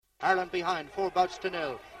Ireland behind,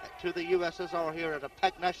 4-0 to the USSR here at a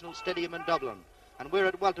packed National Stadium in Dublin. And we're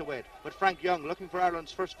at welterweight with Frank Young looking for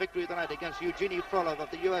Ireland's first victory of the night against Eugenie Frolov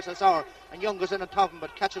of the USSR. And Young goes in on top of him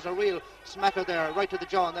but catches a real smacker there right to the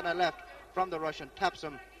jaw and then a left from the Russian, taps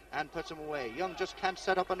him and puts him away. Young just can't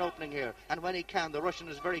set up an opening here, and when he can, the Russian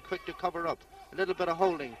is very quick to cover up. A little bit of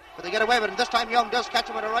holding, but they get away with it. And this time Young does catch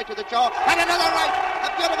him with a right to the jaw, and another right,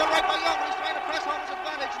 a beautiful right by Young. He's trying to press home his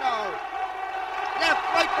advantage now. Left,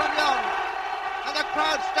 right from Young, and the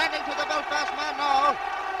crowd standing to the Belfast man now.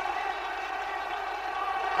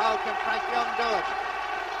 How can Frank Young do it?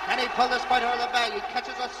 Can he pull this fight out of the bag? He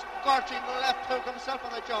catches a scorching left hook himself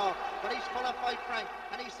on the jaw, but he's full of fight, Frank,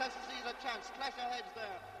 and he senses he's a chance. Clash of heads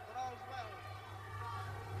there, but all's well.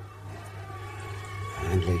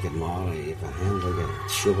 Hand like it Molly, if a hand like a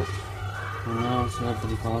sugar. Oh no, it's not what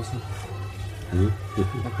he calls him. Not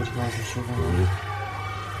what he calls him, sugar.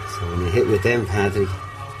 So when you hit with them, Patrick,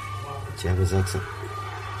 jab is excellent.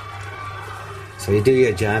 So you do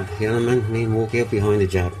your jab, you know what I mean? Walk out behind the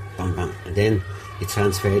jab, bam bam, and then you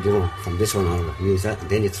transfer, you know, from this one over, use that, and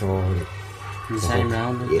then you throw over the same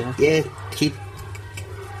round, yeah, keep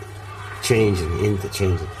changing,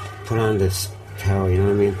 interchanging. Put on this power, you know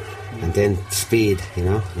what I mean? And then speed, you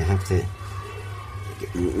know, you have to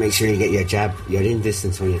make sure you get your jab. You're in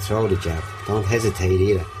distance when you throw the jab. Don't hesitate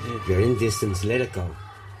either. Yeah. If you're in distance, let it go.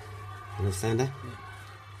 You understand that? Yeah.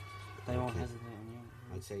 They won't hesitate on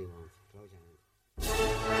you. I'd say you won't. Close your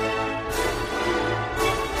hands.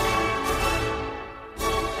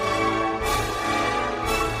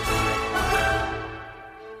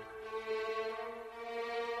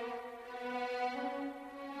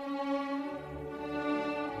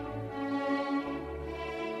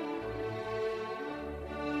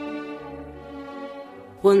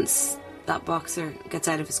 Once that boxer gets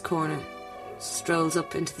out of his corner, strolls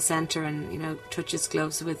up into the centre and, you know, touches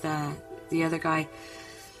gloves with the other guy,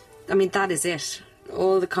 I mean, that is it.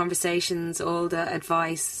 All the conversations, all the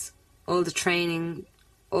advice, all the training,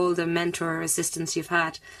 all the mentor assistance you've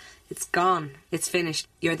had, it's gone. It's finished.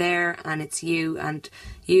 You're there and it's you and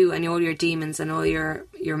all your demons and all your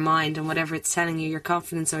mind and whatever it's telling you, your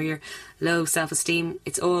confidence or your low self-esteem,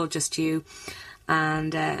 it's all just you.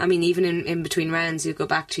 And I mean, even in between rounds, you go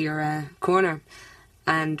back to your corner.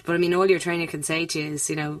 But I mean, all your trainer can say to you is,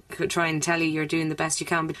 you know, try and tell you you're doing the best you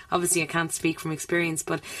can. But obviously, I can't speak from experience.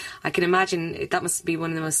 But I can imagine that must be one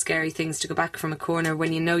of the most scary things, to go back from a corner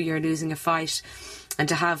when you know you're losing a fight, and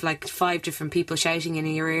to have like 5 different people shouting in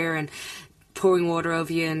your ear and pouring water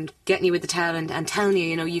over you and getting you with the towel and telling you,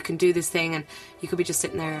 you know, you can do this thing, and you could be just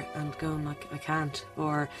sitting there and going like, I can't,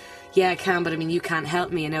 or yeah, I can, but I mean, you can't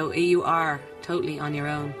help me, you know, you are totally on your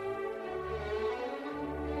own.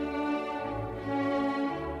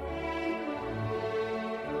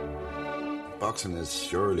 Boxing is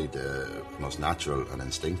surely the most natural and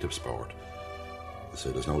instinctive sport.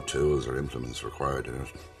 So there's no tools or implements required in it.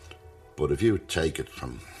 But if you take it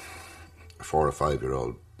from a 4 or 5 year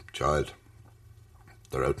old child,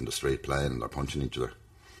 they're out in the street playing, they're punching each other.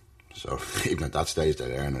 So even at that stage,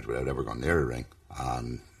 they learn it without ever going near a ring.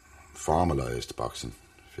 And formalised boxing,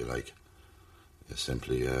 if you like, is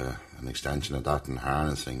simply an extension of that, and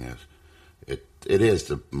harnessing it. It is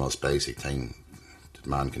the most basic thing that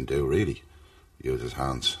man can do, really. Use his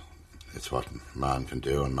hands. It's what man can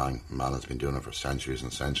do, and man has been doing it for centuries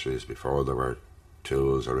and centuries before there were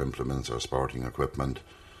tools or implements or sporting equipment.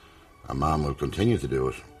 And man will continue to do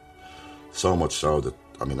it. So much so that,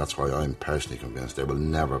 I mean, that's why I'm personally convinced they will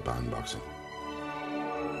never ban boxing.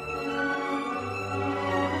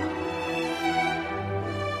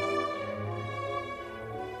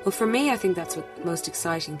 Well, for me, I think that's what the most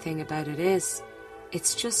exciting thing about it is.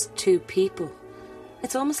 It's just two people.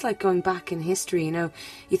 It's almost like going back in history, you know.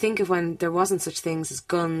 You think of when there wasn't such things as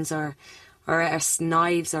guns or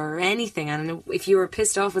knives or anything, and if you were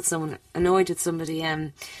pissed off with someone, annoyed with somebody,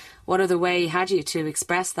 what other way had you to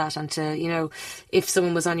express that? And to, you know, if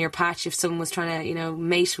someone was on your patch, if someone was trying to, you know,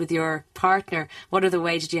 mate with your partner, what other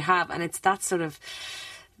way did you have? And it's that sort of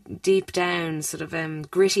deep down sort of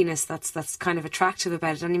grittiness that's kind of attractive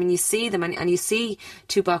about it. And I mean, you see them and you see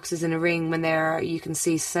two boxers in a ring when you can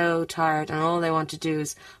see so tired, and all they want to do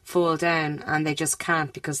is fall down, and they just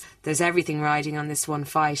can't, because there's everything riding on this one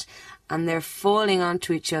fight, and they're falling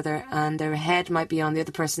onto each other, and their head might be on the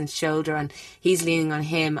other person's shoulder and he's leaning on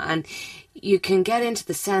him, and you can get into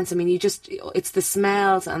the sense, I mean, it's the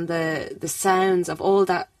smells and the sounds of all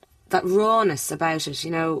that rawness about it,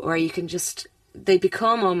 you know, where you can just, they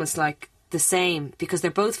become almost like the same, because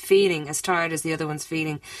they're both feeling as tired as the other one's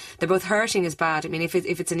feeling. They're both hurting as bad. I mean, if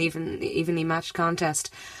it's an evenly matched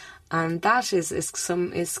contest, and that is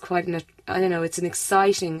quite an, I don't know, it's an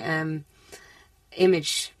exciting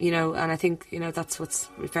image, you know, and I think, you know, that's what's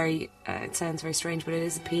very it sounds very strange, but it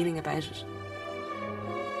is appealing about it.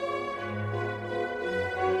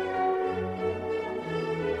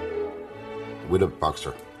 With a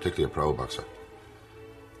boxer, particularly a pro boxer,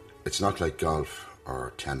 it's not like golf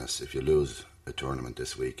or tennis. If you lose a tournament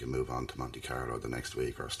this week, you move on to Monte Carlo the next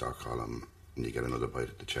week or Stockholm and you get another bite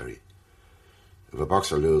at the cherry. If a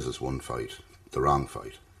boxer loses one fight, the wrong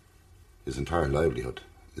fight, his entire livelihood,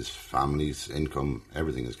 his family's income,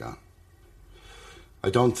 everything is gone. I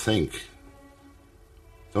don't think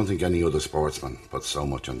any other sportsman puts so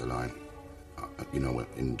much on the line, you know,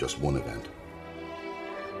 in just one event.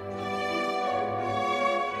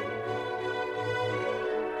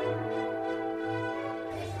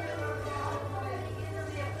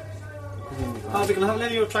 Harvey, can I have any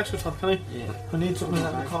of your tracks with top, can I? Yeah. I need something in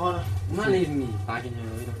that corner. I'm not leaving me bag in here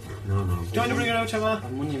either. No. Do you want to bring it out, Chama? I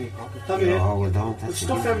have money in my pocket. That'll be it. Oh, well, don't. We'll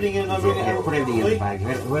stuff everything in, I'll bring it out. Put everything in the Right?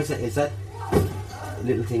 bag. Where's it? Is that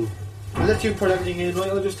little thing? I'll let you put everything in, right?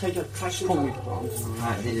 I'll just take your tracks. Put me clothes.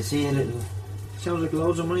 Did you see a little? Sounds like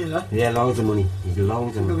loads of money in that. Yeah, loads of money.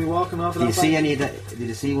 Loads of We'll money. be walking off of Did you that see bag. any of that? Did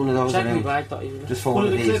you see one of those Check me around? bag, that you Just for One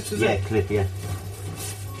one of of the these. clips, is Yeah, it? clip, yeah.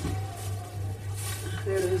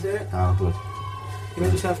 There it is there. Oh, good. You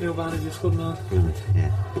just have new bandages, good man. Brilliant,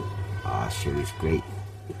 yeah. Oh, sure, he's great.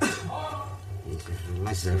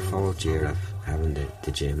 This is our 4th year of having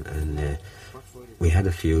the gym, and we had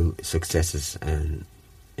a few successes in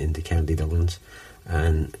the County Dublins,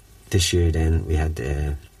 and this year then we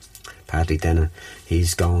had Patrick Denner. He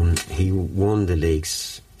won the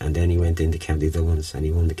leagues, and then he went into County Dublins, and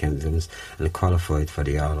he won the County Dublins, and qualified for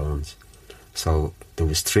the All-Irelands. So there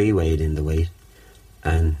was 3 weight in the weight,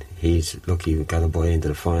 and he's lucky we got a boy into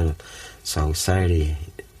the final. So Saturday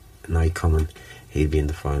night coming, he'll be in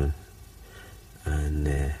the final,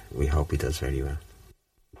 and we hope he does very well.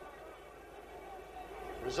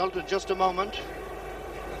 Result in just a moment.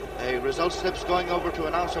 A result slips going over to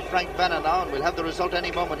announcer Frank Bannon now, and we'll have the result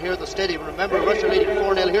any moment here at the stadium. Remember, Russia leading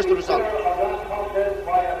 4-0. Here's the result.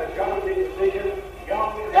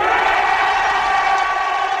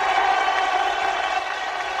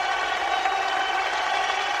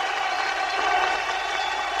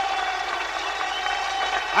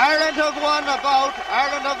 Ireland have won about.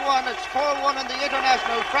 Ireland have won. It's 4-1 in the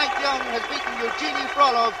international. Frank Young has beaten Eugenie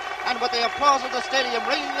Frolov, and with the applause of the stadium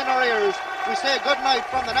ringing in our ears, we say good night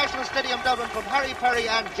from the National Stadium Dublin from Harry Perry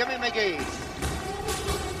and Jimmy McGee.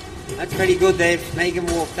 That's pretty good, Dave. Make him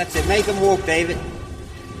walk. That's it. Make him walk, David.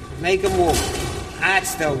 Make him walk.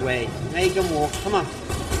 That's the way. Make him walk. Come on.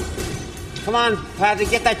 Come on, Patrick.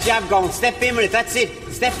 Get that jab going. Step in with it. That's it.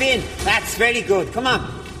 Step in. That's very good. Come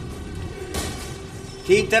on.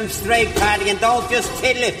 Keep them straight, Patrick, and don't just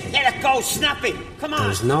tiddle it. Let it go. Snap it. Come on.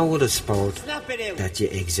 There's no other sport that you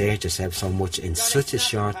exert yourself so much in such a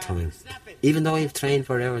short time. Even though you've trained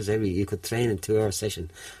for hours you could train a 2-hour session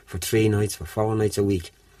for 3 nights, for 4 nights a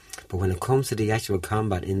week. But when it comes to the actual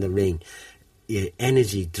combat in the ring, your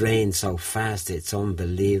energy drains so fast, it's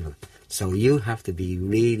unbelievable. So you have to be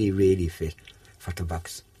really, really fit for the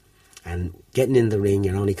box. And getting in the ring,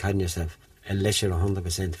 you're only kidding yourself, unless you're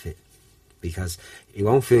 100% fit. Because you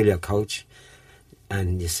won't fool your coach,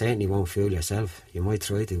 and you certainly won't fool yourself. You might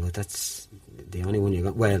try to, but that's the only one you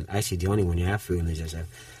got. Well, actually, the only one you have fooling is yourself,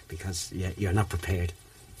 because you're not prepared.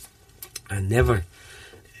 And never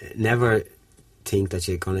think that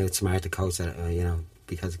you're going to outsmart the coach,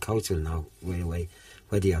 because the coach will know right away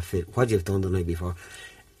whether you're fit, what you've done the night before.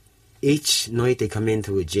 Each night they come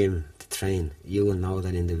into a gym to train, you will know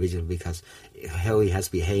that individual, because how he has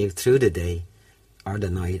behaved through the day or the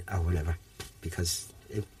night or whatever, because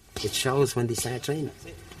it shows when they start training. That's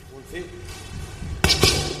it. 1, 2.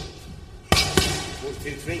 1,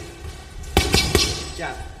 2, 3.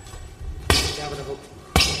 Jab. Jab with the hook.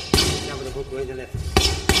 Jab with the hook going to the left.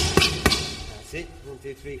 That's it. 1,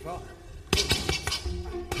 2, 3, 4.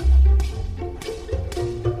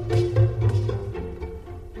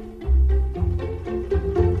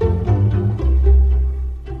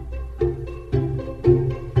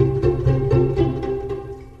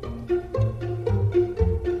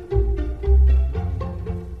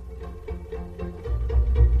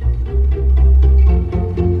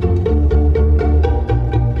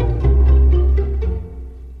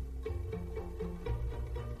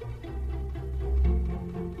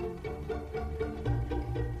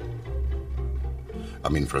 I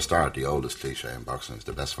mean, for a start, the oldest cliche in boxing is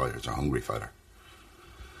the best fighter is a hungry fighter.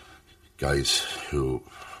 Guys who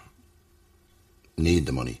need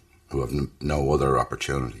the money, who have no other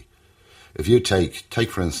opportunity. If you take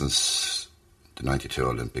for instance, the 92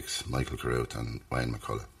 Olympics, Michael Carruth and Wayne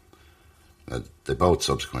McCullough. They both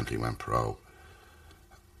subsequently went pro.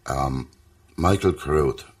 Michael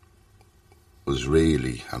Carruth was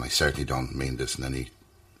really, and I certainly don't mean this in any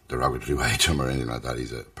derogatory way to him or anything like that,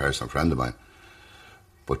 he's a personal friend of mine,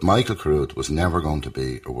 but Michael Carruth was never going to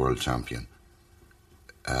be a world champion.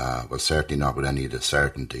 Well, certainly not with any of the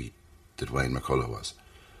certainty that Wayne McCullough was,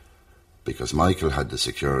 because Michael had the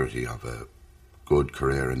security of a good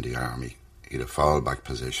career in the army. He had a fallback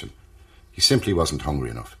position. He simply wasn't hungry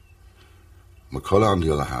enough. McCullough, on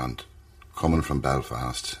the other hand, coming from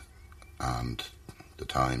Belfast and the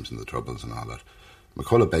times and the troubles and all that,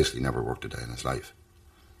 McCullough basically never worked a day in his life,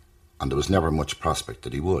 and there was never much prospect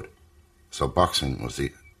that he would. So boxing was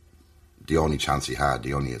the only chance he had,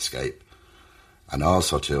 the only escape. And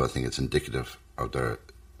also too, I think it's indicative of their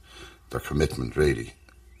commitment, really,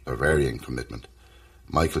 their varying commitment.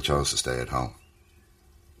 Michael chose to stay at home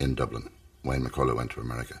in Dublin. Wayne McCullough went to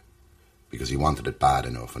America because he wanted it bad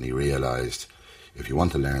enough, and he realised if you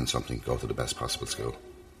want to learn something, go to the best possible school.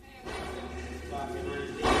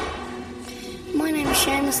 My name is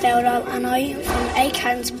Seamus Dowdall, and I am from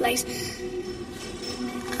Acairns Place.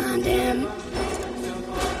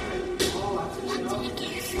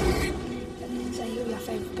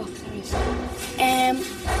 And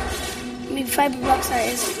my favourite boxer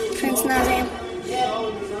is Prince Nazim.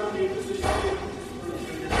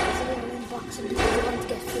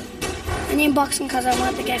 I named boxing because I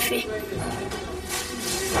want to get fit.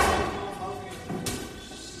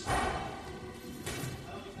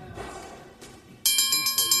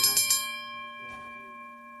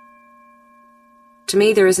 To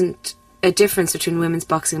me, there isn't a difference between women's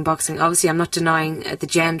boxing and boxing. Obviously, I'm not denying the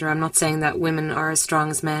gender. I'm not saying that women are as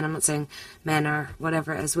strong as men. I'm not saying men are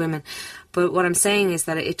whatever as women. But what I'm saying is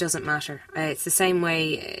that it doesn't matter. It's the same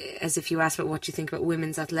way as if you ask about what you think about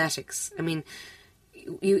women's athletics. I mean,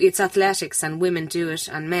 it's athletics and women do it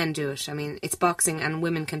and men do it. I mean, it's boxing and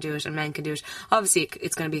women can do it and men can do it. Obviously,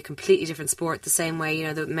 it's going to be a completely different sport. The same way, you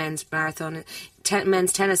know, the men's marathon,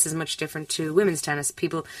 men's tennis is much different to women's tennis.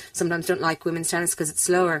 People sometimes don't like women's tennis because it's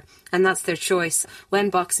slower, and that's their choice. When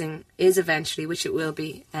boxing is eventually, which it will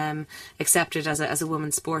be, accepted as a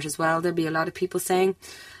women's sport as well, there'll be a lot of people saying,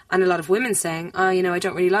 and a lot of women saying, oh, you know, I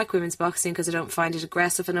don't really like women's boxing because I don't find it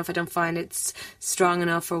aggressive enough, I don't find it strong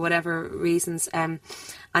enough for whatever reasons, and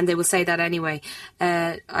they will say that anyway.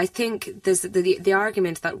 I think there's the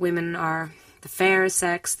argument that women are the fairer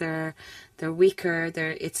sex, they're weaker,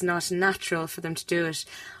 it's not natural for them to do it.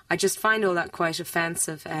 I just find all that quite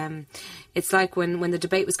offensive. It's like when the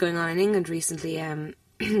debate was going on in England recently,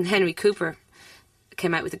 Henry Cooper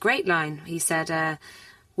came out with a great line. He said,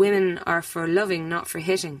 women are for loving, not for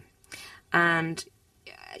hitting. And,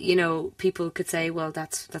 you know, people could say, well,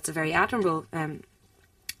 that's a very admirable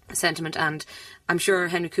sentiment, and I'm sure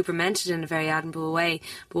Henry Cooper meant it in a very admirable way,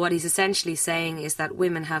 but what he's essentially saying is that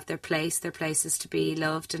women have their place is to be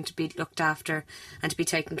loved and to be looked after and to be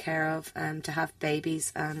taken care of, to have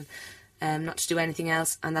babies and not to do anything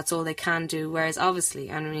else, and that's all they can do. Whereas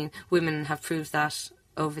obviously, I mean, women have proved that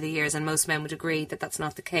over the years, and most men would agree that that's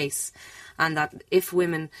not the case, and that if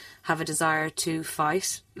women have a desire to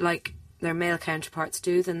fight like their male counterparts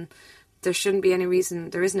do, then there isn't any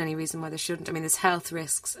reason why they shouldn't. I mean, there's health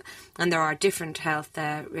risks, and there are different health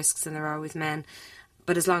risks than there are with men,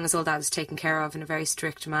 but as long as all that is taken care of in a very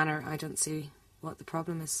strict manner, I don't see what the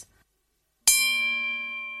problem is.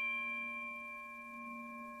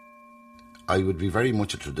 I would be very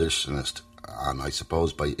much a traditionalist, and I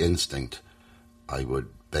suppose by instinct I would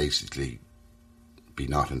basically be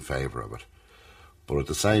not in favour of it. But at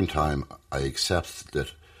the same time, I accept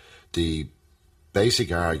that the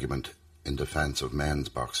basic argument in defence of men's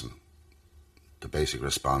boxing, the basic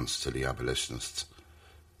response to the abolitionists,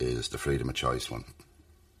 is the freedom of choice one,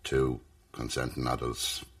 to consenting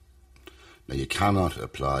adults. Now, you cannot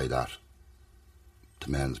apply that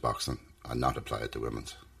to men's boxing and not apply it to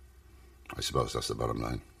women's. I suppose that's the bottom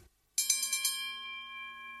line.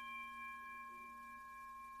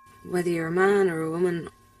 Whether you're a man or a woman,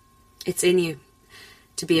 it's in you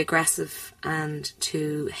to be aggressive and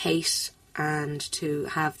to hate and to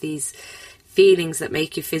have these feelings that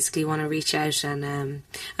make you physically want to reach out. And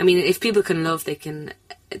I mean, if people can love, they can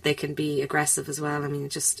be aggressive as well. I mean,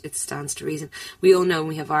 it stands to reason. We all know when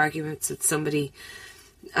we have arguments with somebody,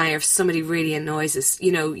 or if somebody really annoys us,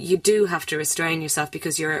 you know, you do have to restrain yourself,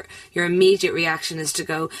 because your immediate reaction is to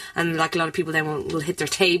go, and like a lot of people then will hit their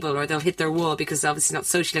table or they'll hit their wall, because it's obviously not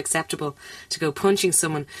socially acceptable to go punching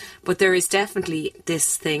someone. But there is definitely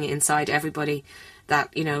this thing inside everybody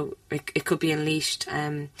that, you know, it could be unleashed.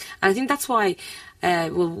 And I think that's why,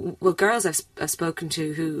 well, girls I've spoken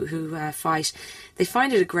to who fight, they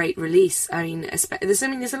find it a great release. I mean,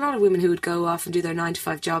 there's a lot of women who would go off and do their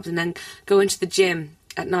 9-to-5 jobs and then go into the gym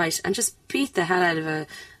at night and just beat the hell out of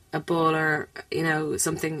a bull or, you know,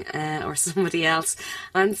 something, or somebody else,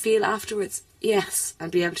 and feel afterwards, yes,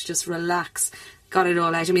 and be able to just relax. Got it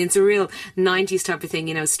all out. I mean, it's a real 90s type of thing,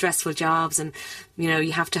 you know, stressful jobs, and, you know,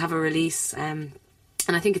 you have to have a release.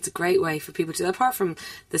 And I think it's a great way for people to, apart from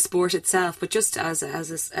the sport itself, but just as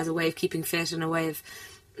a way of keeping fit and a way of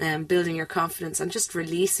building your confidence and just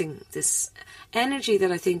releasing this energy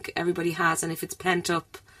that I think everybody has. And if it's pent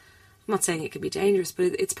up, I'm not saying it can be dangerous, but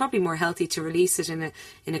it's probably more healthy to release it in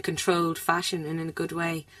a controlled fashion and in a good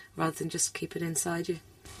way, rather than just keep it inside you.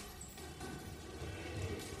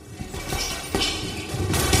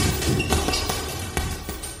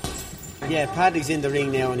 Yeah, Paddy's in the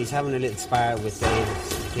ring now and he's having a little spar with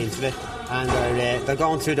David Kinsley, and they're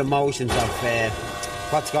going through the motions of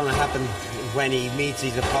what's going to happen when he meets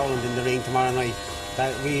his opponent in the ring tomorrow night.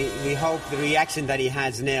 That we hope the reaction that he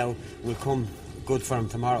has now will come good for him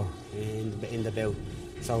tomorrow in the bout.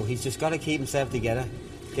 So he's just got to keep himself together,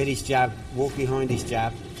 get his jab, walk behind his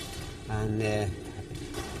jab, and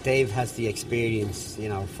Dave has the experience, you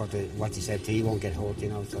know, for what he said, he won't get hurt, you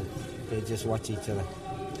know, so they just watch each other.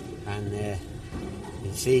 And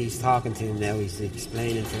you see he's talking to him now, he's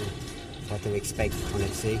explaining to him what to expect when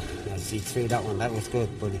it's see. You know, see through that one, that was good,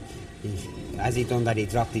 but as he done that, he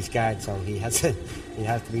dropped his guard, so he has to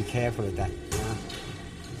be careful of that. You know?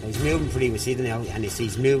 So he's moving pretty good, see now, and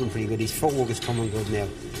he's moving pretty good. His footwork is coming good now.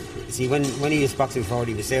 See, when he was boxing before,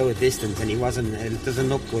 he was out of distance, and he wasn't. It doesn't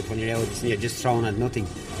look good when you're out of distance. You're just throwing at nothing.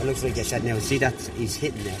 It looks like I said now. See that he's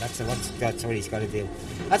hitting now. That's what he's got to do.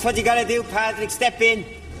 That's what you got to do, Patrick. Step in.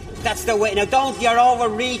 That's the way. Now, you're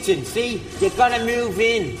overreaching, see? You've got to move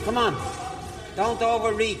in. Come on. Don't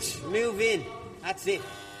overreach. Move in. That's it.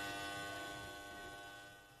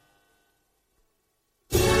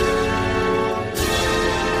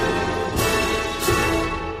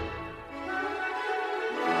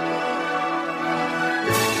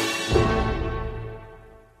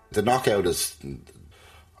 The knockout is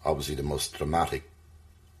obviously the most dramatic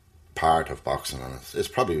part of boxing, and it's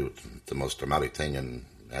probably the most dramatic thing in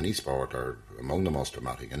any sport, or among the most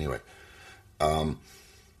dramatic anyway.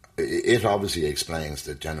 It obviously explains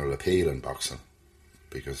the general appeal in boxing,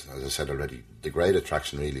 because, as I said already, the great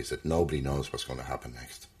attraction really is that nobody knows what's going to happen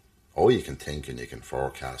next. Oh, you can think and you can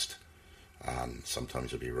forecast, and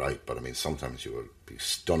sometimes you'll be right, but I mean, sometimes you will be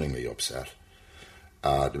stunningly upset.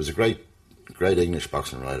 There was a great English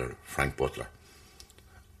boxing writer, Frank Butler.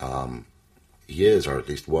 He is, or at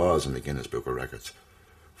least was, in the Guinness Book of Records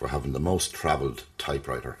for having the most travelled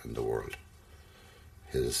typewriter in the world.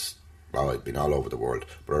 He'd been all over the world.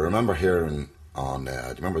 But I remember hearing on, do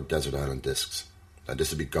you remember Desert Island Discs? And this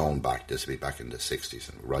would be back in the 60s,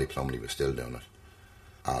 and Roy Plumley was still doing it.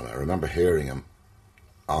 And I remember hearing him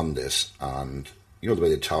on this, and you know the way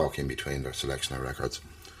they talk in between their selection of records.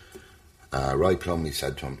 Roy Plumley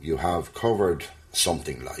said to him, "You have covered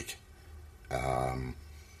something like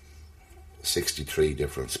 63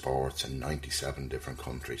 different sports in 97 different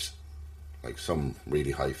countries," like some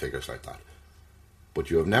really high figures like that. "But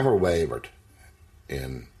you have never wavered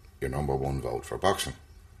in your number one vote for boxing."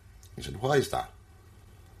 He said, "Why is that?"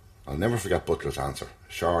 I'll never forget Butler's answer,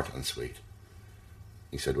 short and sweet.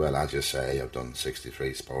 He said, "Well, as you say, I've done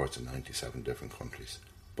 63 sports in 97 different countries,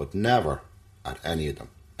 but never at any of them,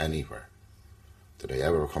 anywhere, did I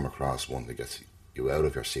ever come across one that gets you out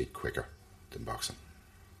of your seat quicker than boxing.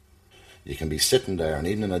 You can be sitting there, and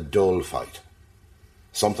even in a dull fight,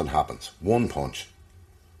 something happens, one punch,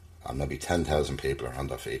 and maybe 10,000 people are on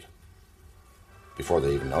their feet before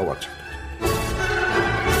they even know what's happened."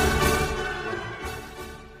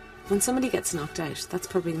 When somebody gets knocked out, that's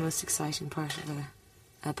probably the most exciting part of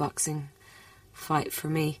a boxing fight for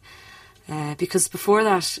me. Because before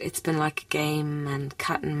that, it's been like a game and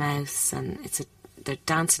cat and mouse, and they're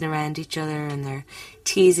dancing around each other and they're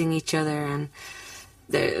teasing each other, and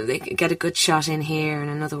they get a good shot in here and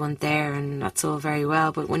another one there, and that's all very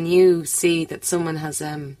well. But when you see that someone has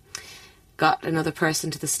got another person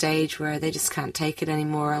to the stage where they just can't take it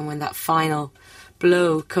anymore, and when that final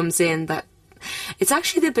blow comes in, that it's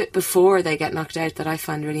actually the bit before they get knocked out that I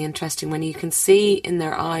find really interesting, when you can see in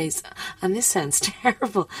their eyes, and this sounds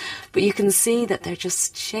terrible, but you can see that they're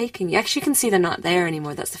just shaking. You actually can see they're not there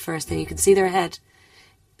anymore. That's the first thing. You can see their head,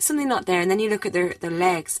 something not there, and then you look at their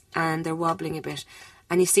legs and they're wobbling a bit,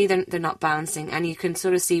 and you see they're not bouncing, and you can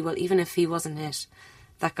sort of see, well, even if he wasn't hit,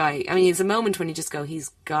 that guy, I mean, it's a moment when you just go,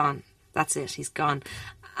 he's gone. That's it, he's gone.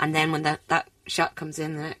 And then when that shot comes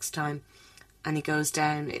in the next time and he goes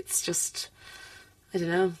down, it's just, I don't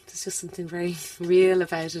know, there's just something very real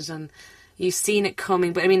about it, and you've seen it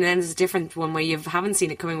coming. But I mean, then there's a different one where you haven't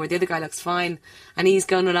seen it coming, where the other guy looks fine and he's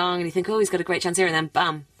going along and you think, oh, he's got a great chance here, and then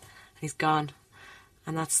bam, and he's gone.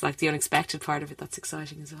 And that's like the unexpected part of it. That's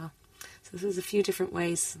exciting as well. So there's a few different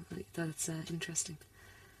ways that it's interesting.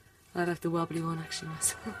 I like the wobbly one actually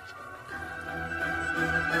myself.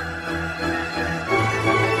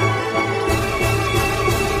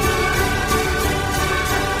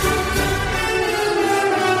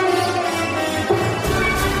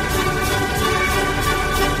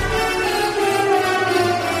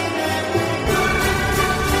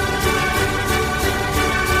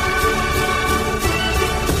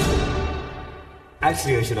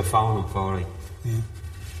 Actually, I should have phoned them for it. Yeah.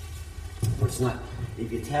 But it's not.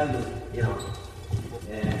 If you tell them, you know,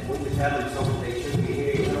 when you tell them something, they should be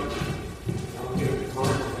here, you know. Don't give it the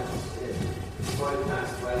time. It's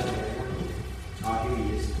 12:05. Oh, here he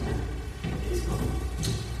is. He's coming.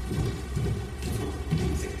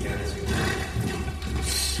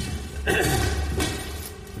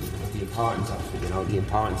 The importance of it, you know, the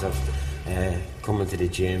importance of coming to the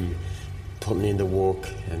gym, putting in the work,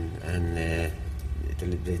 and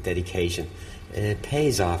the dedication. It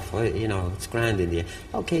pays off, you know, it's grand in the end.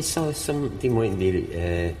 Okay, so they might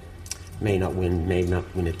be, may not win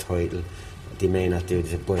a title, they may not do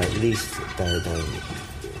this, but at least they're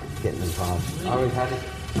getting involved. All right, Paddy?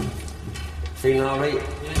 Feeling all right? Yeah.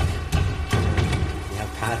 You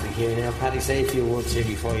have Patrick here now. Paddy, say a few words here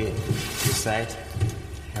before you start.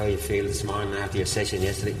 How you feel this morning after your session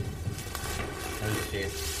yesterday? How do you feel?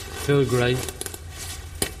 Feel great.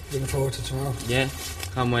 Looking forward to tomorrow. Yeah,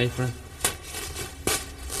 can't wait for it.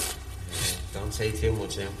 Don't say too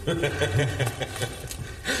much now.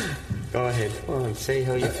 Go ahead. Go on, say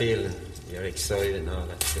how you feel. You're excited and all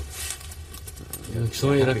that stuff. I'm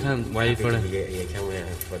excited, I can't wait for it. You can't wait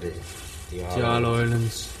for the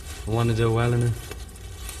All-Irelands. I want to do well in it.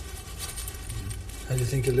 How do you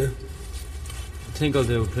think you'll do? I think I'll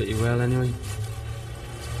do pretty well anyway.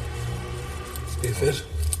 Be fit?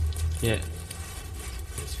 Yeah.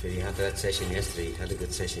 You had that session yesterday. You had a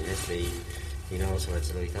good session yesterday. You know what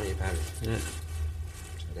it's like, don't you, Paddy? Yeah.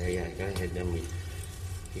 So there you go ahead, then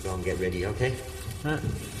you go and get ready, okay? Yeah.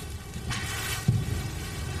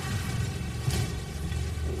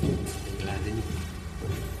 Big lad, didn't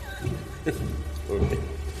you?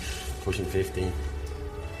 Pushing 15.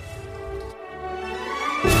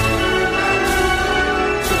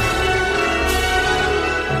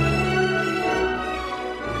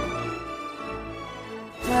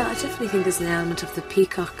 I definitely think there's an element of the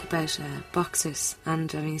peacock about boxers,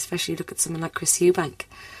 and I mean, especially look at someone like Chris Eubank,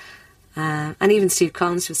 and even Steve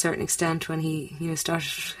Collins to a certain extent when he, you know,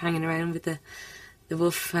 started hanging around with the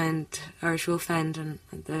Wolfhound, Irish Wolfhound, and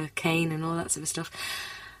the cane and all that sort of stuff.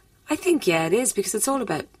 I think, yeah, it is, because it's all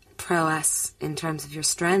about prowess in terms of your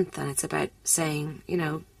strength, and it's about saying, you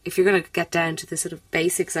know, if you're going to get down to the sort of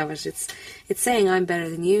basics of it, it's saying I'm better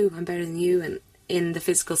than you, and in the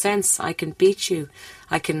physical sense, I can beat you,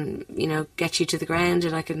 I can, you know, get you to the ground,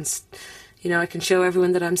 and I can, you know, I can show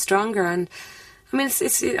everyone that I'm stronger. And I mean,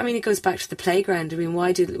 it goes back to the playground. I mean,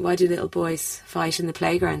 why do little boys fight in the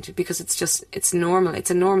playground? Because it's normal.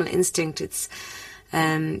 It's a normal instinct. It's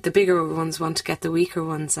the bigger ones want to get the weaker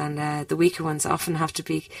ones, and the weaker ones often have to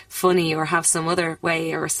be funny or have some other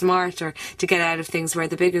way or smart or to get out of things, where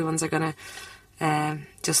the bigger ones are going to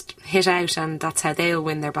just hit out, and that's how they'll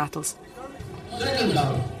win their battles. Second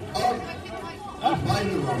down.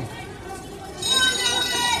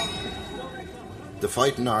 The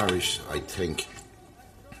fighting Irish, I think,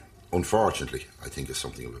 unfortunately, I think is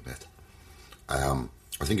something of a myth. I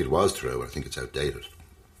think it was true, I think it's outdated.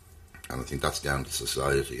 And I think that's down to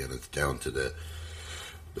society, and it's down to the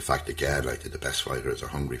fact again, like, that the best fighter is a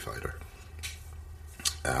hungry fighter.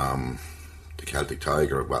 The Celtic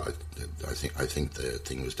Tiger, well, I think the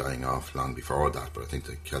thing was dying off long before that, but I think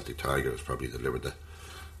the Celtic Tiger has probably delivered the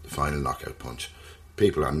final knockout punch.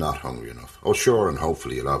 People are not hungry enough. Oh, sure, and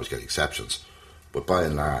hopefully you'll always get exceptions, but by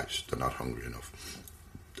and large, they're not hungry enough.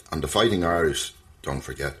 And the fighting Irish, don't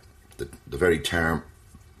forget, the very term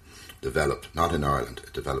developed, not in Ireland,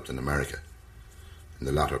 it developed in America in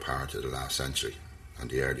the latter part of the last century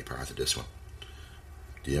and the early part of this one.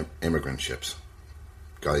 The immigrant ships.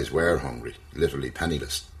 Guys were hungry, literally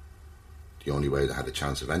penniless. The only way they had a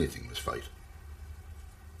chance of anything was fight.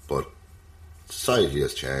 But society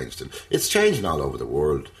has changed, and it's changing all over the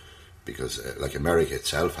world, because like America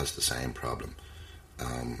itself has the same problem.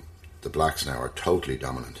 The blacks now are totally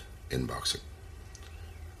dominant in boxing,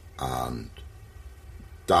 and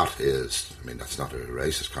that is, I mean, that's not a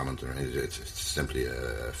racist comment, it's simply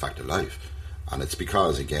a fact of life. And it's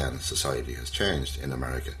because, again, society has changed in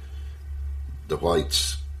America. The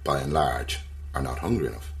whites, by and large, are not hungry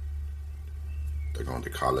enough. They're going to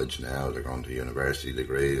college now, they're going to university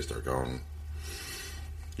degrees, they're going,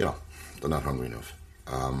 they're not hungry enough.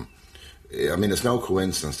 I mean, it's no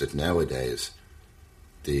coincidence that nowadays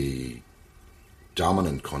the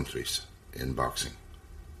dominant countries in boxing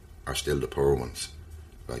are still the poor ones,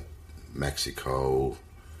 like Mexico,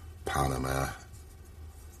 Panama,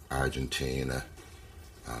 Argentina,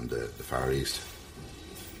 and the Far East.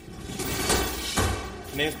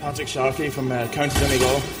 My name is Patrick Sharkey from County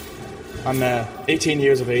Donegal. I'm 18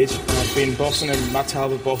 years of age, and I've been boxing in Matt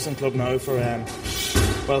Talbot Boxing Club now for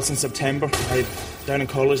since September. I'm down in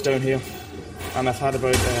college down here, and I've had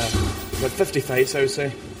about 50 fights, I would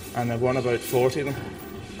say, and I've won about 40 of them.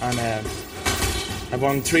 And I've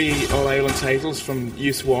won 3 All-Ireland titles from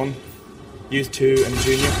Youth 1, Youth 2 and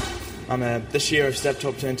Junior. And this year I've stepped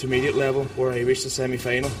up to intermediate level, where I reached the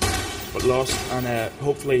semi-final but lost, and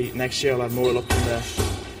hopefully next year I'll have more luck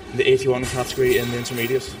in the 81 category in the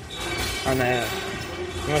intermediate. And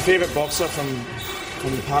my favourite boxer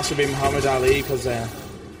from the past would be Muhammad Ali, because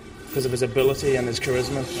of his ability and his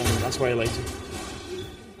charisma, and that's why I liked him.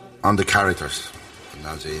 On the characters,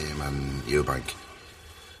 Naseem and Eubank,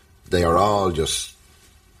 they are all just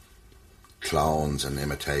clones and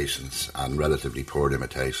imitations, and relatively poor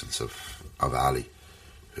imitations of Ali,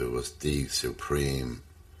 who was the supreme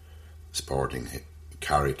sporting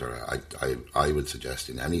character. I would suggest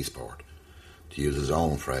in any sport, to use his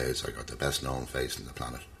own phrase, I got the best known face on the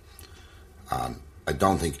planet. And I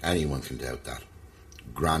don't think anyone can doubt that.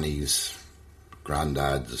 Grannies,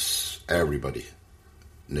 granddads, everybody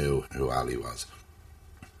knew who Ali was,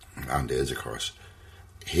 and is, of course.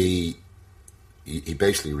 He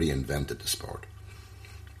basically reinvented the sport.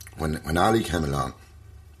 When Ali came along,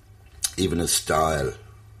 even his style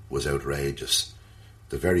was outrageous.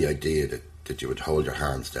 The very idea that you would hold your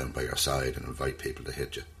hands down by your side and invite people to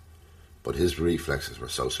hit you. But his reflexes were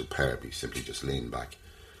so superb, he simply just leaned back.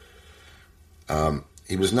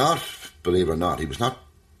 He was not, believe it or not, he was not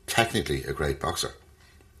technically a great boxer.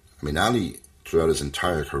 I mean, Ali, throughout his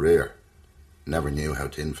entire career, never knew how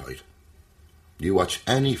to infight. You watch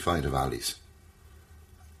any fight of Ali's,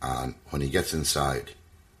 and when he gets inside,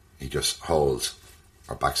 he just holds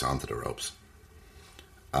or backs onto the ropes.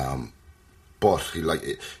 But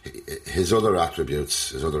his other attributes,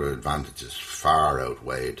 his other advantages far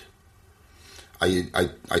outweighed.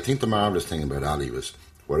 I think the marvellous thing about Ali was,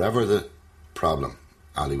 wherever the problem,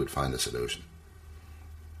 Ali would find a solution.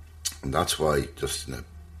 And that's why, just in a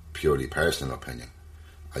purely personal opinion,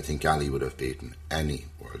 I think Ali would have beaten any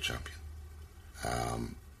world champion.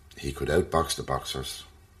 He could outbox the boxers.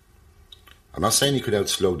 I'm not saying he could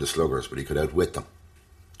outslug the sluggers, but he could outwit them.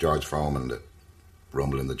 George Foreman, the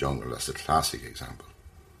Rumble in the Jungle, that's a classic example.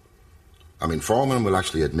 I mean, Foreman will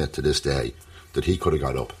actually admit to this day that he could have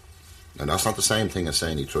got up. And that's not the same thing as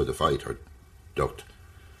saying he threw the fight or ducked.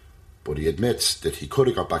 But he admits that he could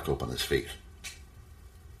have got back up on his feet.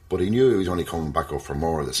 But he knew he was only coming back up for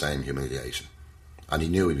more of the same humiliation. And he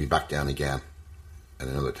knew he'd be back down again in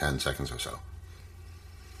another 10 seconds or so.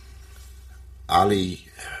 Ali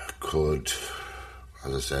could,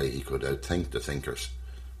 as I say, he could outthink the thinkers.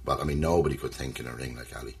 But I mean, nobody could think in a ring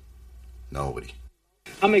like Ali. Nobody.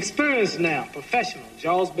 I'm experienced now, professional.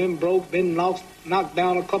 Jaw's been broke, been knocked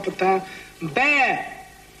down a couple of times. Bad.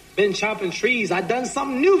 Been chopping trees. I done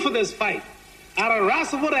something new for this fight. I done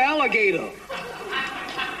wrestled with an alligator.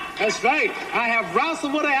 That's right. I have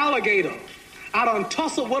wrestled with an alligator. I done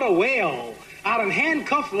tussled with a whale. I done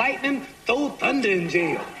handcuffed lightning, throw thunder in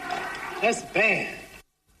jail. That's bad.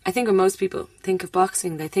 I think when most people think of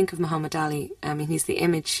boxing, they think of Muhammad Ali. I mean, he's the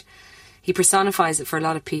image. He personifies it for a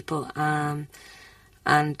lot of people, and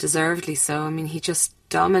deservedly so. I mean, he just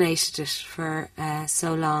dominated it for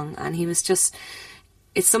so long, and he was just...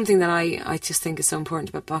 It's something that I just think is so important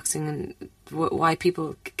about boxing, and why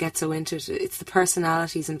people get so into it. It's the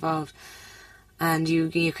personalities involved, and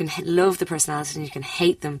you can love the personalities and you can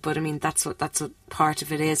hate them. But I mean, that's what part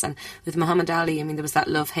of it is. And with Muhammad Ali, I mean, there was that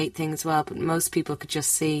love-hate thing as well. But most people could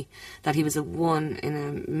just see that he was a 1 in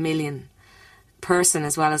a million person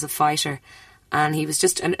as well as a fighter, and he was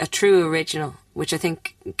just a true original, which I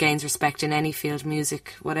think gains respect in any field,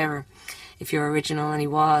 music, whatever. If you're original, and he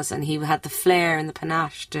was, and he had the flair and the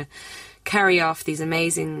panache to carry off these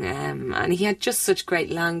amazing, and he had just such great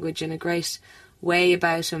language and a great way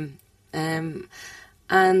about him.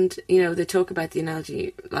 And you know, they talk about the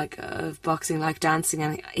analogy like of boxing like dancing,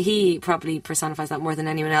 and he probably personifies that more than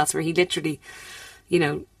anyone else, where he literally, you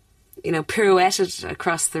know, pirouetted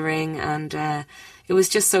across the ring, and it was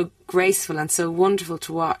just so graceful and so wonderful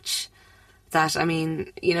to watch that, I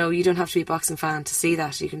mean, you don't have to be a boxing fan to see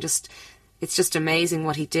that. It's just amazing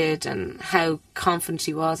what he did and how confident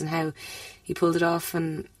he was and how he pulled it off,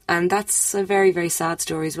 and that's a very, very sad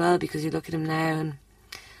story as well, because you look at him now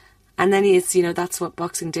and then he is, that's what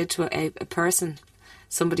boxing did to a person,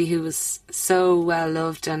 somebody who was so well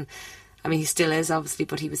loved, and I mean, he still is, obviously,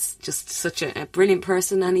 but he was just such a brilliant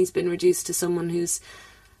person, and he's been reduced to someone who,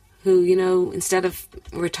 instead of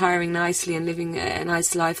retiring nicely and living a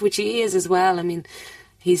nice life, which he is as well, I mean,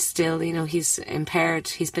 he's still, he's impaired.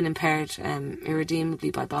 He's been impaired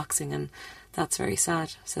irredeemably by boxing, and that's very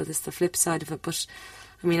sad. So there's the flip side of it. But,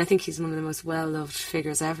 I mean, I think he's one of the most well-loved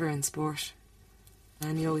figures ever in sport,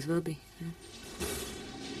 and he always will be.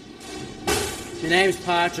 My name's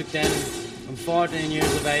Patrick Dennon. I'm 14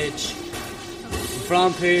 years of age. I'm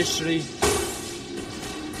from Pearse Street.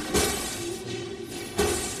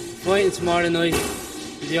 Fighting tomorrow night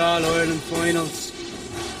in the All-Ireland finals.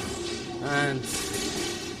 And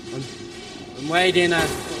I'm weighed in at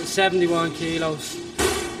 71 kilos.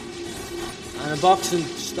 And I'm boxing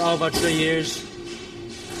just over 3 years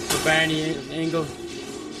for Bernie Ingle.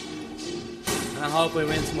 And I hope I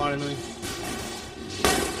win tomorrow night.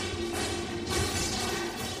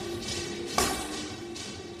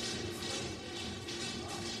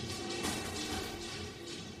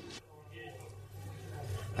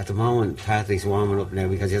 At the moment, Patrick's warming up now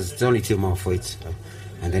because there's only 2 more fights,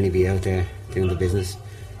 and then he'll be out there doing the business.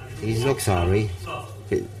 He looks alright,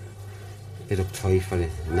 bit uptight for it.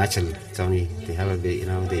 Naturally, it's only they have a bit,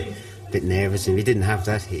 a bit nervous. If he didn't have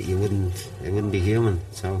that, it wouldn't be human.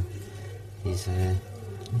 So he's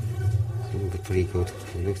looking pretty good.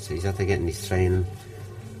 He's after getting his training,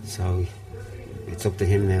 so it's up to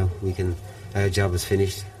him now. Our job is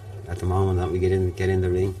finished at the moment that we get in the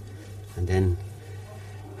ring, and then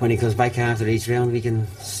when he comes back after each round, we can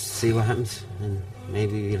see what happens, and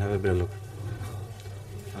maybe we'll have a bit of luck.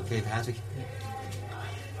 Okay, Patrick?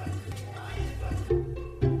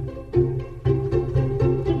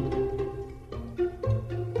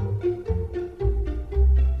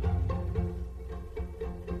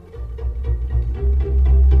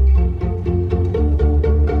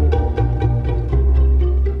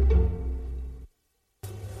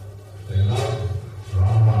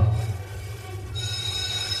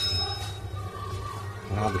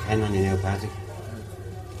 Depend on you now, Patrick.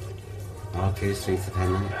 All Pearse Street's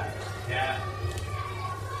depend on you.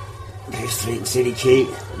 Pearse Street and City Key,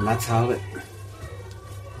 Matt Talbot.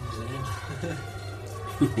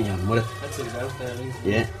 Yeah, mother. That's it out there, isn't it?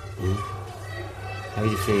 Yeah. How are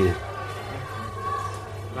you feeling?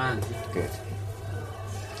 Man. Good.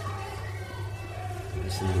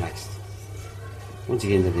 Nice and relaxed. Once you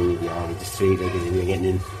get in the ring, you'll be alright. The street, like you're getting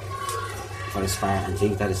in for a spar and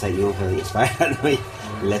think that it's like you don't feel like you spar at night.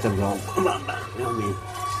 Let them go. Come on, man. You know what I mean?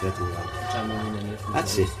 Just let them go.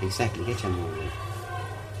 That's it, exactly. Get your money in.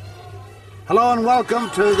 Hello and welcome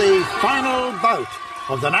to the final bout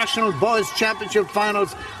of the National Boys Championship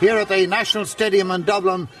Finals here at the National Stadium in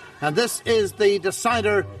Dublin. And this is the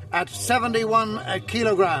decider at 71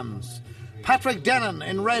 kilograms. Patrick Dennon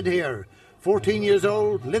in red here, 14 years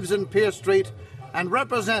old, lives in Pearse Street, and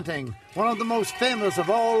representing one of the most famous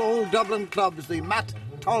of all old Dublin clubs, the Matt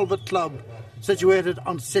Talbot Club, situated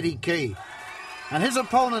on City Quay. And his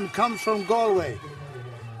opponent comes from Galway,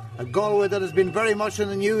 a Galway that has been very much in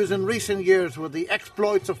the news in recent years with the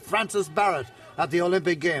exploits of Francis Barrett at the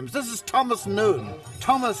Olympic Games. This is Thomas Noon.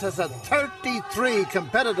 Thomas has had 33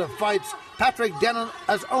 competitive fights. Patrick Dennon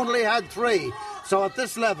has only had 3. So at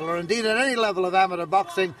this level, or indeed at any level of amateur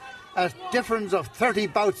boxing, a difference of 30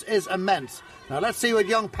 bouts is immense. Now let's see what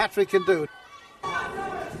young Patrick can do.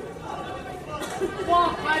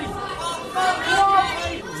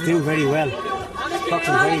 He's doing very well. He's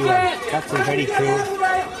boxing very well. Boxing very cool.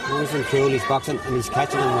 Nice and cool. He's boxing and he's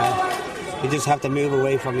catching him well. You just have to move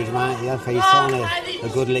away from his man. He's throwing a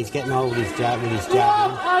good leg. He's getting over his jab with his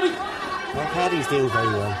jab. Well, Paddy's doing very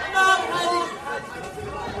well.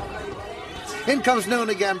 In comes Noon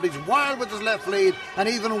again, but he's wild with his left lead and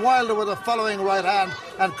even wilder with a following right hand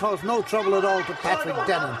and caused no trouble at all to Patrick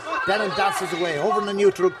Dennon. Dennon dances away over in the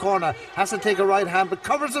neutral corner, has to take a right hand but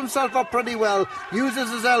covers himself up pretty well,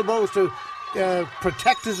 uses his elbows to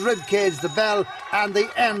protect his rib cage, the bell, and the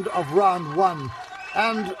end of round 1.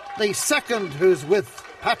 And the second who's with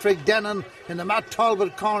Patrick Dennon in the Matt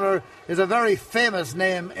Talbot corner is a very famous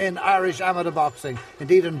name in Irish amateur boxing,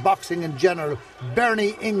 indeed in boxing in general,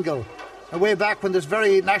 Bernie Ingle. Way back when this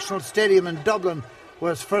very National Stadium in Dublin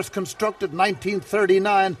was first constructed in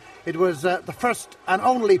 1939, it was the first and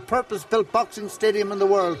only purpose-built boxing stadium in the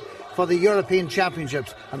world. for the European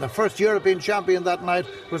Championships. And the first European champion that night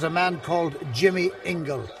was a man called Jimmy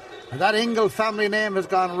Ingle. And that Ingle family name has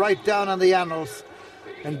gone right down in the annals.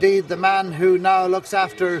 Indeed, the man who now looks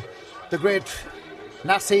after the great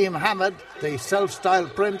Nassim Hamed, the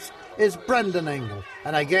self-styled prince, is Brendan Ingle.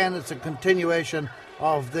 And again, it's a continuation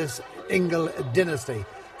of this Ingle dynasty.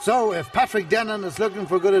 So if Patrick Denon is looking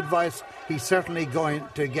for good advice, he's certainly going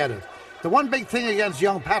to get it. The one big thing against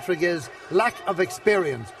young Patrick is lack of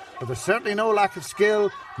experience. But there's certainly no lack of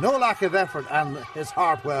skill, no lack of effort, and his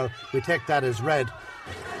heart, well, we take that as red.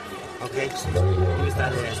 Okay, who's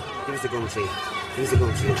that? Who's the gun tree? Who's the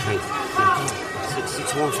gun tree?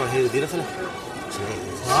 6-1 for who? The other fella?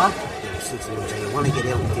 Huh? Yeah, 6-1. I want to get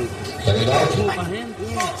out and do. For him?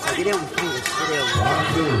 Yeah, so get out and do it. Get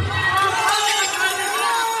out.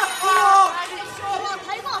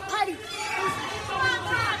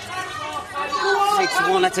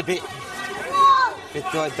 6-1, that's a bit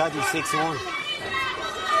dodgy. 6-1.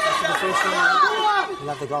 The first one. We'll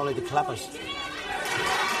have to go like the clappers.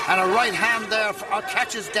 And a right hand there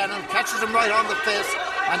catches Denon, catches him right on the face.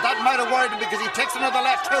 And that might have worried him because he takes another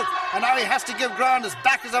left hook. And now he has to give ground. His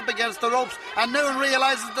back is up against the ropes. And Noon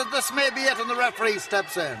realises that this may be it, and the referee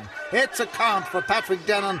steps in. It's a count for Patrick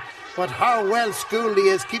Denon. But how well schooled he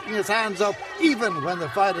is, keeping his hands up even when the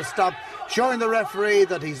fight has stopped, showing the referee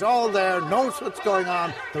that he's all there, knows what's going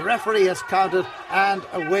on. The referee has counted, and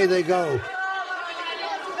away they go.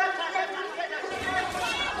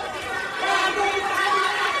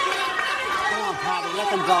 Come on, Paddy, let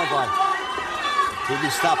them go, boy. Will be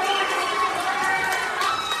stopped.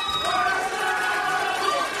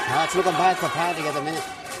 It's looking bad for Paddy at the minute.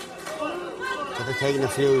 But they're taking the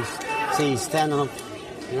fuse. See, he's standing up.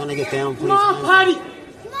 You want to get down, please? Come on, Paddy!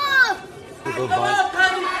 Come on! Good boy.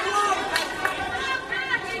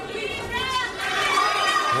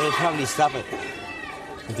 They'll probably stop it.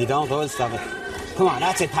 If they don't, they'll stop it. Come on,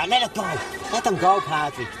 that's it, Pat. Let it go. Let them go,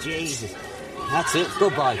 Patrick. Jesus. That's it.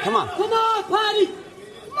 Good boy. Come on. Come on, Paddy!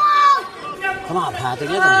 Come on! Come on, Patrick.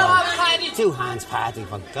 Let them go. Paddy. 2 hands, Patrick,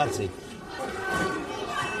 for God's sake.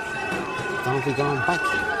 Don't be going back.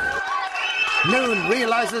 Noon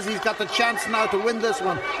realises he's got the chance now to win this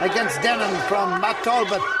one against Denon from Matt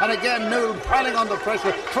Talbot. And again, Noon piling on the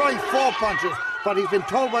pressure, throwing 4 punches. But he's been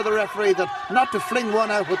told by the referee that not to fling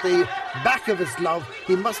one out with the back of his glove.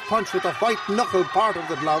 He must punch with the white knuckle part of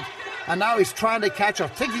the glove. And now he's trying to catch, or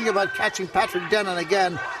thinking about catching, Patrick Denon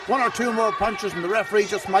again. 1 or 2 more punches and the referee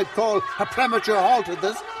just might call a premature halt at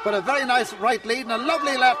this. But a very nice right lead and a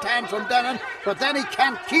lovely left hand from Denon. But then he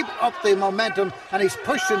can't keep up the momentum and he's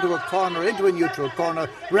pushed into a corner, into a neutral corner.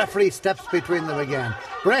 Referee steps between them again.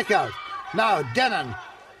 Breakout. Now Denon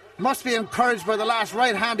must be encouraged by the last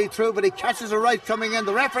right hand he threw, but he catches a right coming in.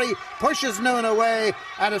 The referee pushes Noon away,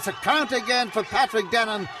 and it's a count again for Patrick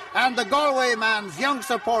Denon. And the Galway man's young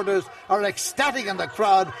supporters are ecstatic in the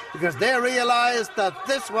crowd because they realise that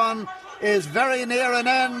this one is very near an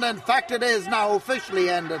end. In fact, it is now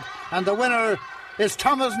officially ended. And the winner is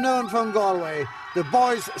Thomas Noon from Galway, the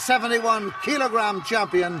boys' 71 kilogram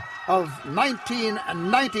champion of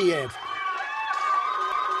 1998.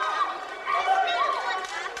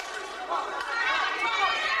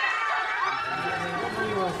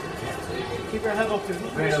 Keep your head up, you're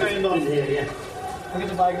not going to be ashamed of. Look at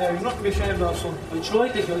the bag there, you're not going to be ashamed of, son. I tried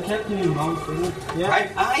to, I kept me mouth, you know.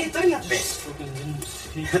 Yeah. You do your best.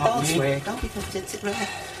 Don't swear, don't be sit around.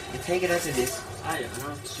 You take it as it is.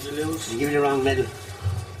 You lose. You give me the wrong medal.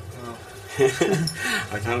 I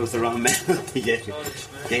thought it was the wrong medal to get you.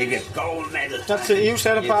 Gave you a gold medal. That's it, you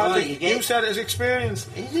said it, Patrick. You said it as experience.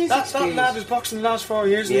 That lad is boxing the last 4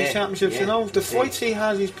 years in these championships, you know. The fights he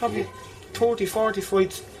has, he's probably 30, 40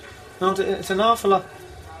 fights. No, it's an awful lot.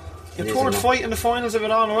 Your third fight in the finals of it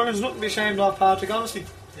all, there's nothing to be ashamed of, Patrick, honestly.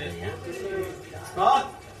 Yeah.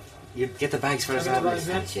 You get the bags first,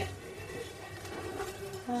 yeah.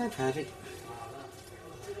 Hi, Patrick.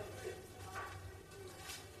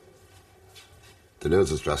 The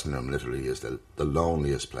losers' dressing room literally is the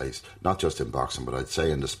loneliest place, not just in boxing, but I'd say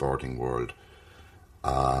in the sporting world.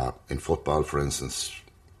 In football, for instance,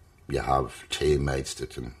 you have teammates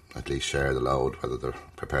that can at least share the load. Whether they're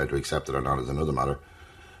prepared to accept it or not is another matter,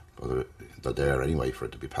 but they're there anyway for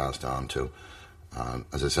it to be passed on to.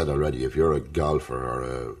 As I said already, if you're a golfer or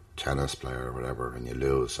a tennis player or whatever and you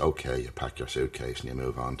lose, okay, you pack your suitcase and you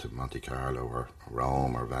move on to Monte Carlo or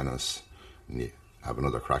Rome or Venice and you have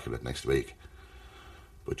another crack at it next week.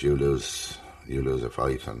 But you lose a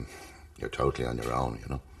fight and you're totally on your own, you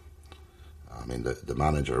know. I mean, the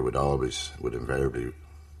manager would invariably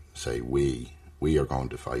say, we are going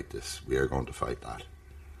to fight this, we are going to fight that.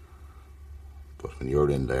 But when you're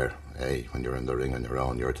in there, when you're in the ring on your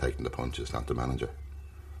own, you're taking the punches, not the manager.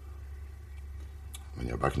 When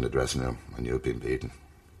you're back in the dressing room and you've been beaten,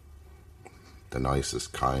 the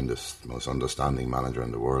nicest, kindest, most understanding manager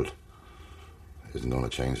in the world isn't going to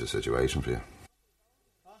change the situation for you.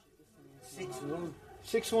 6-1.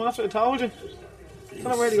 6-1, that's what I told you. I don't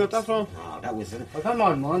know where they got that from. No, that was it. I come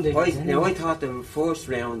on Monday. I thought the first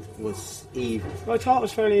round was even. Well, I thought it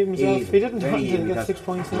was fairly even myself. He didn't very want to even, get 6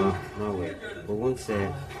 points now. No way. But once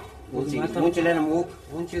you let him walk,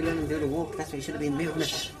 once you let him do the walk, that's what you should have been moving it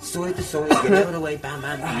side to side, get out of the way, bam,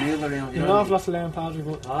 bam, and move around. You've an awful lot to learn, Patrick,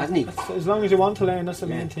 but hasn't he? As long as you want to learn, that's the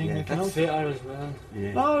main thing. Yeah, like, you know? that's fitter as well.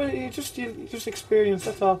 Yeah. No, you just experience,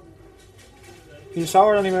 that's all. You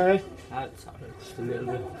sour anyway, eh? Just a little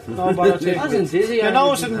bit. No bother to. I wasn't dizzy. Your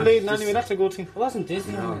nose isn't bleeding anyway, that's a good thing. I wasn't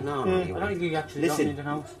dizzy. No. Yeah. I don't think you actually got me in the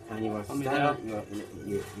nose. And you were Got me standing,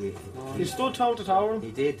 You stood toe to toe with him.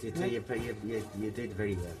 you did, you did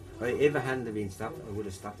very well. If I hadn't been stopped, I would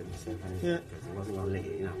have stopped it myself anyway, Yeah. because I wasn't going to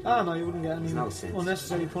let you, Ah, no, you wouldn't get any no sense.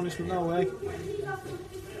 unnecessary punishment, no way.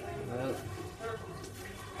 Well,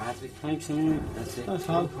 Patrick, thanks, man. that's it. That's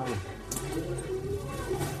all.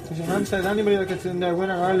 As your man says, anybody that gets in there,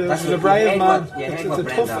 winner or lose, That's is a what- brave yeah, man. what- yeah, It's what a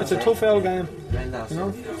Brendan tough, it's a said. tough old game. Brendan You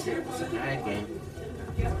know? said, it's a hard game.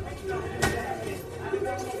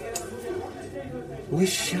 We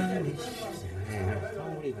shall.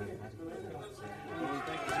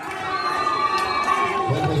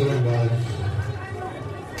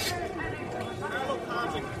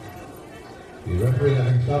 The referee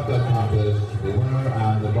having stopped that contest, the winner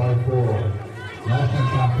and the by 4 national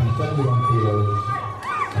champion 71 kilos,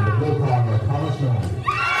 and the blue corner Thomas Noon.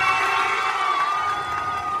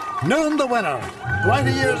 Noon the winner.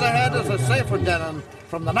 Brighter years ahead as I say for Denon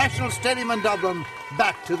from the National Stadium in Dublin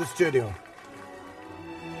back to the studio.